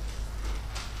Lord.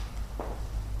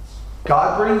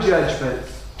 God brings judgment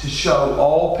to show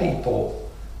all people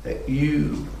that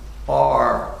you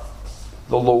are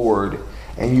the Lord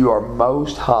and you are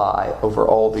most high over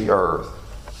all the earth.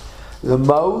 The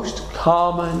most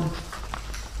common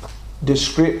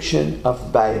description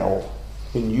of Baal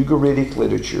in Ugaritic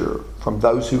literature, from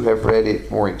those who have read it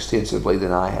more extensively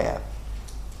than I have,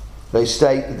 they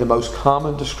state that the most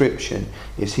common description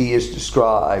is he is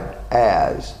described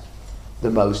as the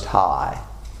Most High.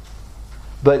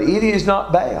 But it is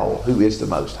not Baal who is the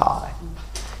Most High.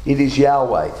 It is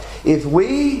Yahweh. If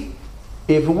we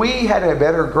had a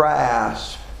better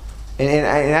grasp,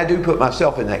 and I do put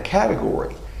myself in that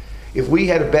category, if we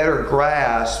had a better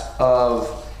grasp of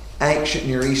ancient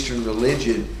Near Eastern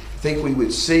religion, I think we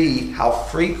would see how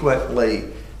frequently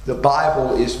the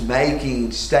Bible is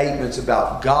making statements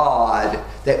about God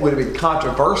that would have been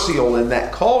controversial in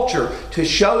that culture to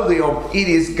show them it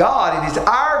is God, it is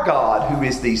our God who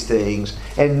is these things,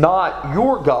 and not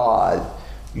your God,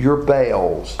 your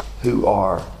Baals who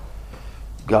are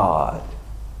God.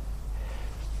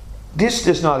 This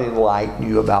does not enlighten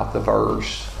you about the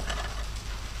verse,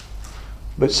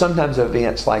 but sometimes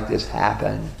events like this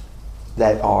happen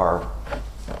that are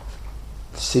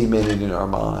cemented in our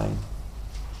mind.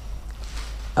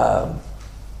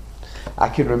 I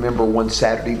can remember one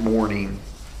Saturday morning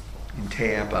in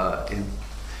Tampa in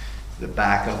the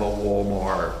back of a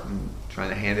Walmart and trying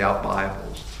to hand out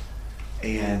Bibles.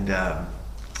 And, well,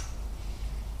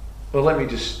 let me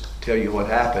just tell you what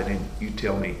happened and you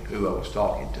tell me who I was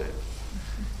talking to.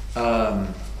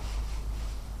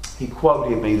 He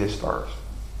quoted me this verse.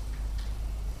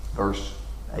 Verse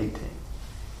 18.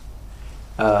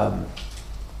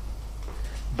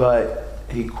 But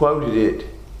he quoted it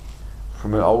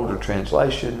from an older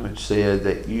translation which said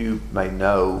that you may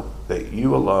know that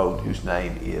you alone, whose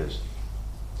name is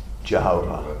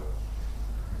Jehovah.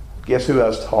 Guess who I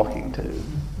was talking to?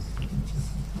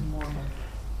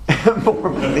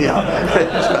 Mormon, yeah.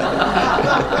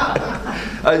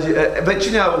 But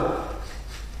you know,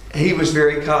 he was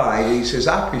very kind. He says,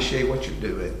 I appreciate what you're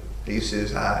doing. He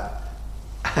says,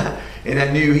 and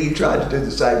I knew he tried to do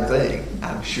the same thing,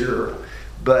 I'm sure.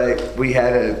 But we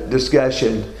had a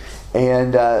discussion,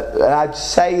 and I'd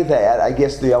say that I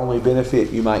guess the only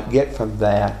benefit you might get from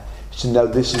that is to know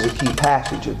this is a key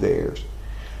passage of theirs.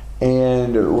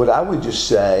 And what I would just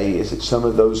say is that some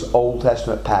of those Old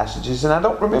Testament passages, and I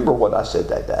don't remember what I said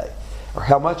that day or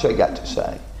how much I got to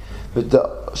say,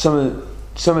 but some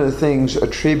of the things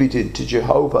attributed to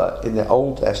Jehovah in the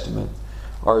Old Testament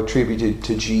are attributed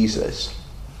to Jesus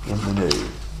in the New.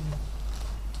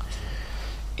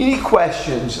 Any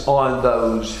questions on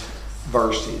those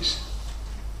verses?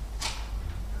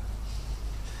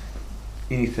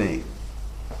 Anything?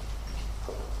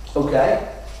 Okay.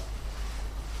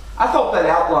 I thought that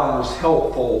outline was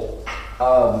helpful,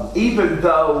 even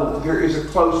though there is a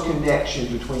close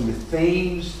connection between the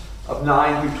themes of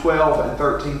 9 through 12 and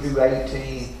 13 through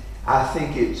 18. I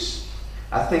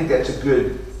think that's a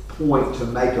good point to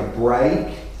make a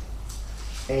break.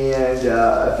 And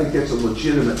I think that's a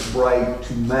legitimate break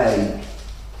to make.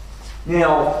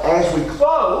 Now, as we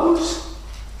close,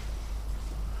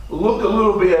 look a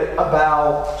little bit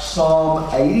about Psalm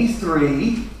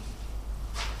 83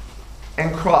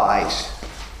 and Christ.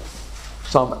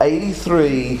 Psalm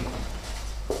 83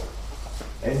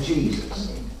 and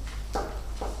Jesus.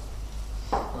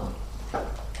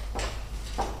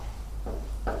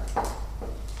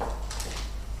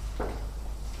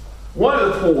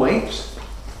 points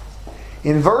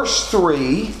in verse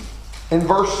 3 and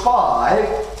verse 5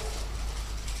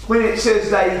 when it says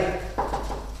they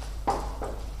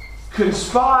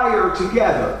conspire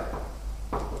together.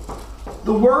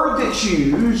 The word that's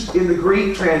used in the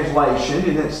Greek translation,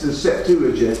 and it's the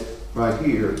Septuagint right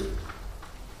here,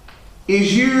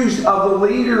 is used of the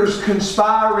leaders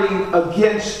conspiring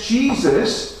against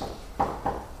Jesus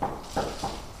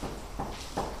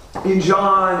in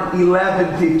John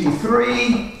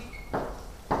 11:53,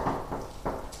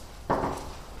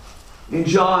 in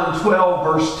John 12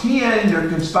 verse 10, they're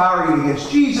conspiring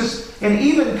against Jesus, and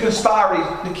even conspiring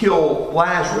to kill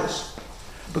Lazarus.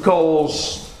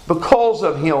 Because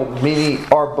of him, many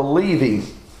are believing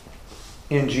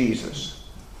in Jesus.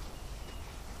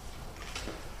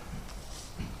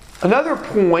 Another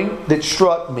point that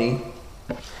struck me,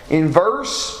 in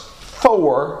verse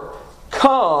 4,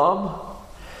 come,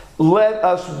 let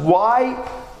us wipe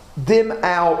them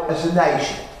out as a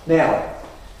nation. Now,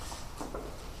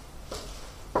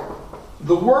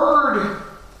 the word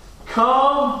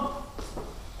come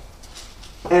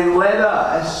and let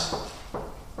us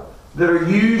that are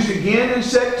used again in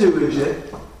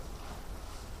Septuagint,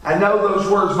 I know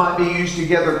those words might be used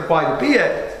together quite a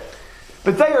bit,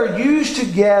 but they are used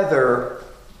together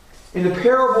in the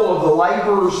parable of the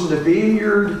laborers in the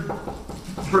vineyard.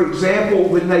 For example,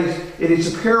 when it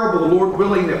is a parable, the Lord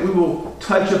willing, that we will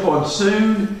touch upon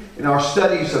soon in our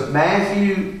studies of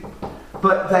Matthew.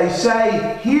 But they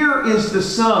say, here is the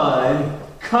son,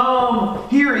 come,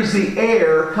 here is the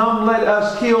heir, come let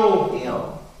us kill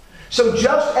him. So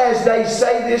just as they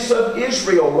say this of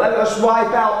Israel, let us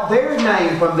wipe out their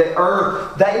name from the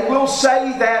earth, they will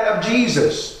say that of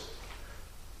Jesus.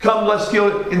 Come, let's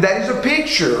kill it. And that is a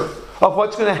picture of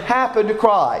what's going to happen to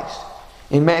Christ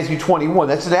in Matthew 21.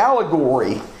 That's an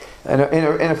allegory, and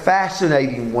a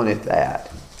fascinating one at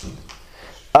that.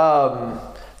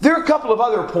 There are a couple of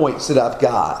other points that I've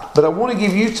got, but I want to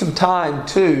give you some time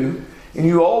too, and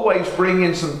you always bring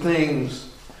in some things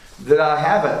that I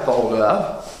haven't thought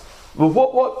of. Well,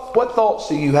 what thoughts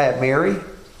do you have, Mary?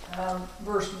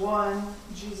 Verse 1,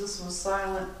 Jesus was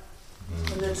silent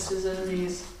amidst his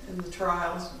enemies in the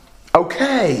trials.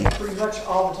 Okay. Pretty much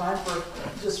all the time,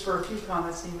 just for a few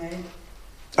comments he made.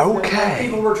 Okay.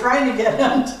 People were trying to get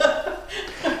him to...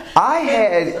 I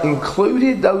had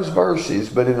included those verses,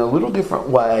 but in a little different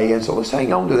way. And so let's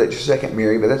hang on to that just a second,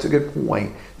 Mary, but that's a good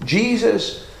point.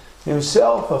 Jesus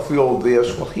himself fulfilled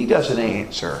this. Well, he doesn't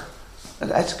answer.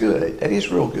 That's good. That is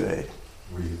real good.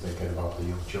 Were you thinking about the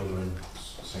young children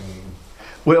singing?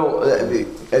 Well,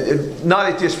 not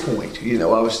at this point. You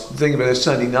know, I was thinking about this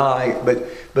Sunday night, but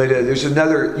there's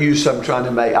another use I'm trying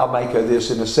to make. I'll make of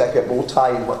this in a second. But we'll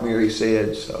tie in what Mary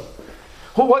said. So,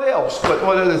 well, what else?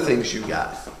 What other things you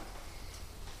got?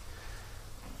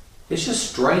 It's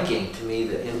just striking to me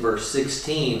that in verse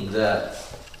 16 that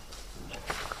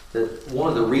one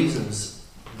of the reasons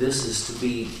this is to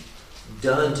be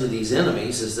done to these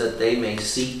enemies is that they may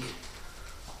seek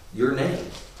your name.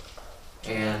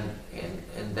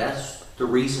 And that's the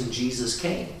reason Jesus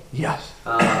came. Yes.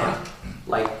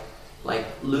 Like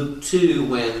Luke 2,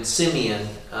 when Simeon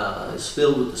is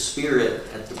filled with the Spirit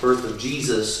at the birth of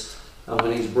Jesus,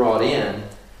 when he's brought in,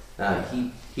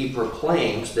 he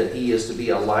proclaims that he is to be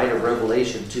a light of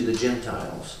revelation to the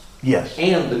Gentiles. Yes.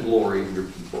 And the glory of your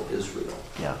people, Israel.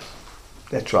 Yeah.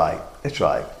 That's right. That's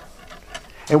right.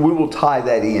 And we will tie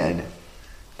that in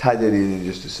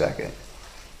just a second.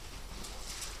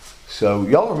 So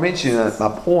y'all are mentioning my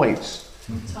points,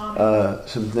 Tommy,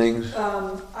 some things.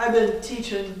 I've been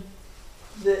teaching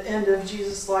the end of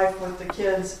Jesus' life with the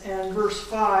kids, and verse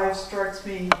 5 strikes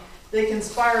me. They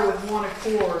conspire with one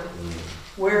accord,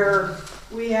 where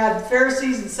we had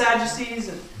Pharisees and Sadducees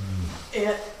and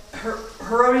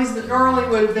Herodians that normally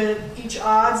would have been at each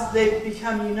odds. They've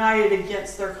become united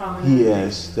against their common enemy.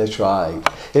 Yes, that's right.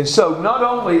 And so not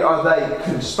only are they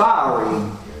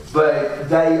conspiring, but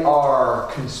they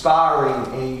are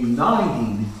conspiring and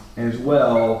uniting as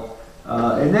well.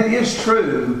 And that is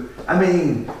true. I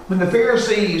mean, when the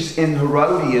Pharisees and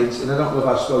Herodians, and I don't know if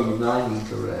I spell uniting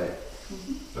correct.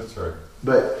 That's right.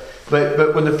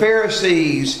 But when the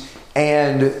Pharisees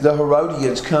and the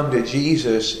Herodians come to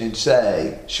Jesus and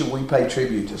say, should we pay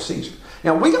tribute to Caesar?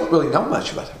 Now, we don't really know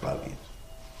much about the Herodians.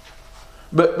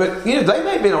 But you know, they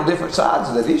may have been on different sides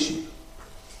of that issue.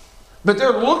 But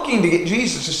they're looking to get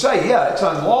Jesus to say, yeah, it's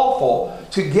unlawful,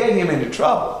 to get him into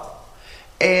trouble.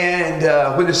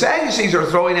 And when the Sadducees are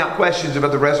throwing out questions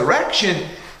about the resurrection,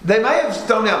 they may have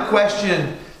thrown out a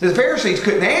question that the Pharisees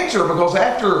couldn't answer, because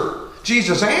after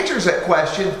Jesus answers that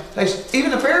question,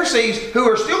 even the Pharisees, who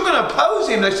are still going to oppose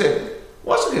him, they said,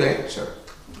 what's a good answer?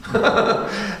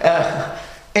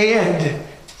 And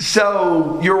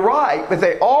so you're right, but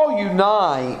they all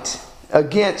unite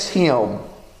against him.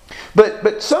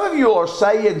 But some of you are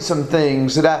saying some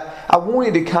things that I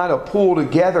wanted to kind of pull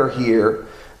together here.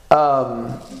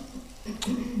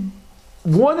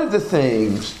 One of the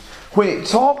things, when it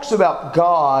talks about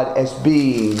God as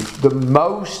being the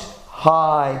most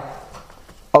high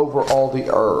over all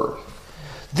the earth,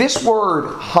 this word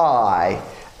high,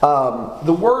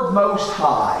 the word most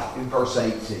high in verse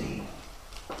 18,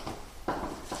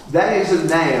 that is a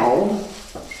noun,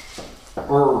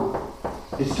 or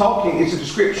it's a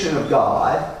description of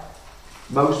God.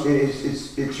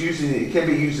 It can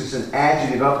be used as an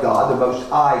adjective of God, the most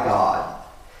high God.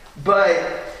 But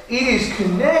it is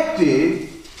connected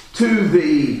to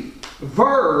the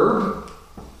verb,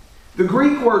 the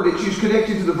Greek word that's used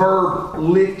connected to the verb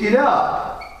lifted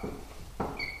up.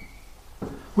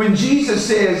 When Jesus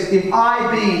says, if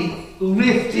I be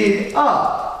lifted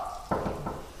up,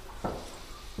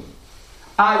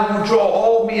 I will draw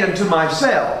all men to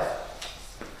myself.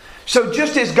 So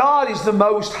just as God is the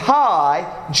most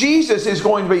high, Jesus is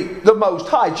going to be the most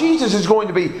high. Jesus is going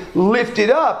to be lifted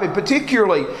up. And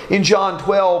particularly in John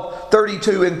 12,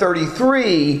 32 and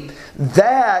 33,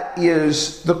 that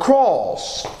is the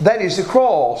cross. That is the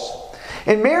cross.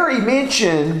 And Mary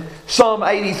mentioned Psalm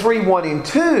 83, 1 and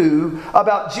 2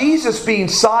 about Jesus being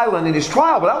silent in his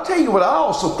trial. But I'll tell you what I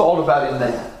also thought about in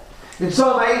that. In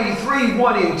Psalm 83,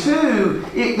 1 and 2,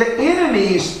 the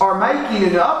enemies are making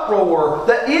an uproar.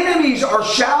 The enemies are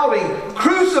shouting,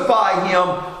 crucify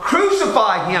him,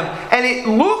 crucify him. And it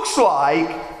looks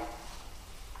like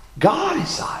God is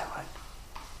silent.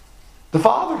 The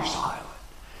Father is silent.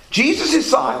 Jesus is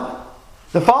silent.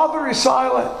 The Father is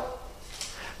silent.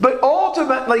 But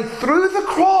ultimately, through the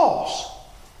cross,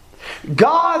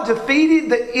 God defeated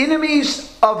the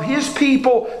enemies of His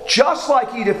people just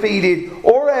like He defeated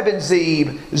Oreb and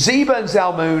Zeb, Zebah and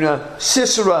Zalmunna,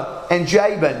 Sisera and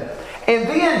Jabin. And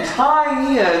then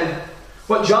tying in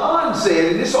what John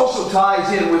said, and this also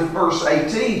ties in with verse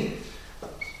 18,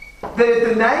 that at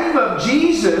the name of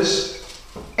Jesus,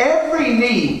 every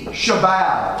knee shall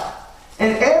bow,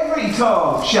 and every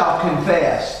tongue shall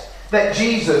confess that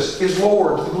Jesus is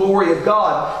Lord to the glory of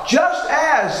God. Just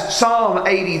as Psalm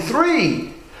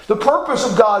 83, the purpose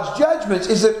of God's judgments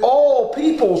is that all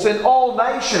peoples and all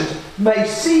nations may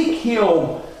seek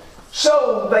Him.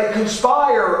 So they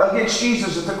conspire against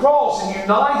Jesus at the cross and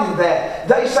unite in that.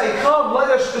 They say, come, let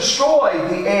us destroy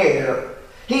the heir.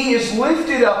 He is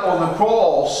lifted up on the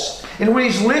cross. And when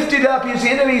He's lifted up, His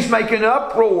enemies make an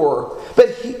uproar.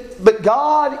 But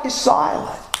God is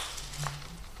silent,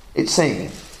 it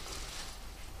seems.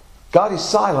 God is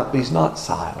silent, but He's not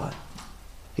silent.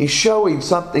 He's showing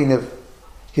something of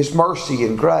His mercy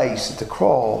and grace at the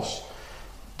cross.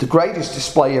 The greatest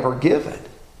display ever given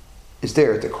is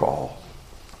there at the cross.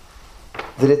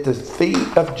 That at the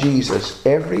feet of Jesus,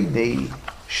 every knee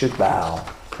should bow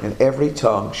and every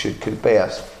tongue should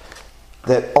confess,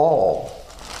 that all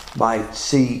might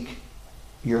seek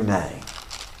your name.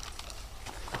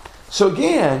 So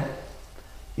again,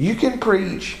 you can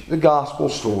preach the gospel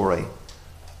story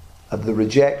of the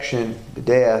rejection, the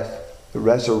death, the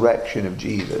resurrection of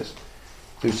Jesus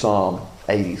through Psalm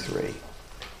 83.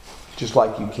 Just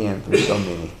like you can from so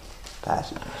many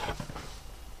passages.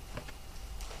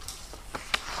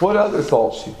 What other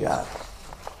thoughts you got?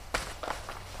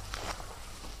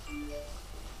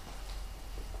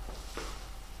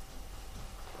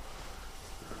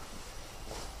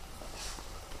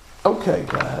 Okay,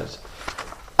 guys.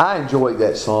 I enjoyed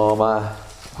that psalm. I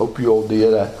hope you all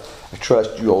did. I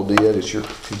trust you all did, as your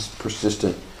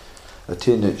persistent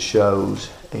attendance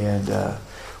shows. And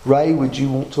Ray, would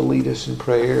you want to lead us in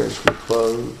prayer as we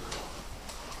close?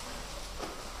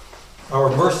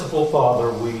 Our merciful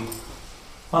Father, we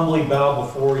humbly bow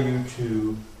before you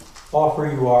to offer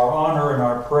you our honor and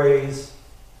our praise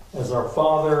as our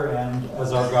Father and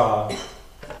as our God.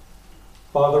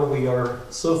 Father, we are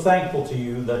so thankful to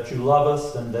you that you love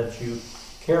us and that you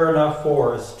care enough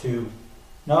for us to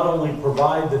not only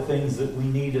provide the things that we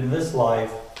need in this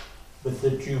life, but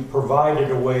that you provided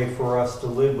a way for us to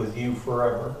live with you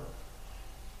forever.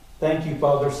 Thank you,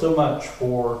 Father, so much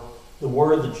for the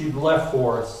word that you've left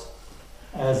for us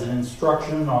as an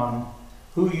instruction on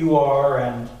who you are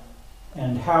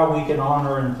and how we can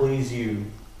honor and please you.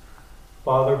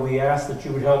 Father, we ask that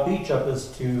you would help each of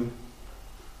us to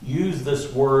use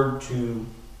this word to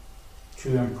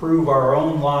improve our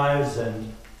own lives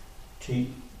and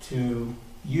to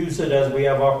use it as we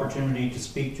have opportunity to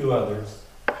speak to others.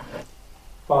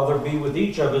 Father, be with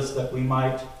each of us that we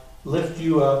might lift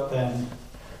you up and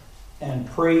and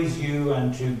praise you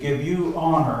and to give you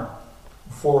honor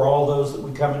for all those that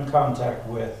we come in contact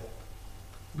with.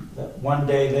 That one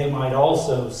day they might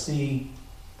also see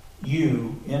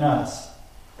you in us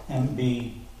and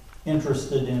be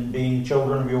interested in being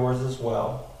children of yours as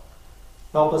well.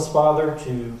 Help us, Father,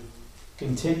 to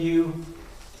continue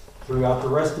throughout the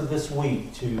rest of this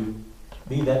week to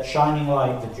be that shining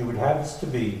light that you would have us to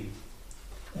be.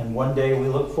 And one day we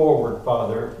look forward,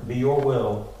 Father, to be your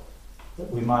will, that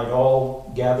we might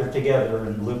all gather together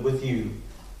and live with you.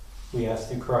 We ask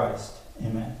through Christ.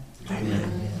 Amen.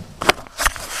 Amen.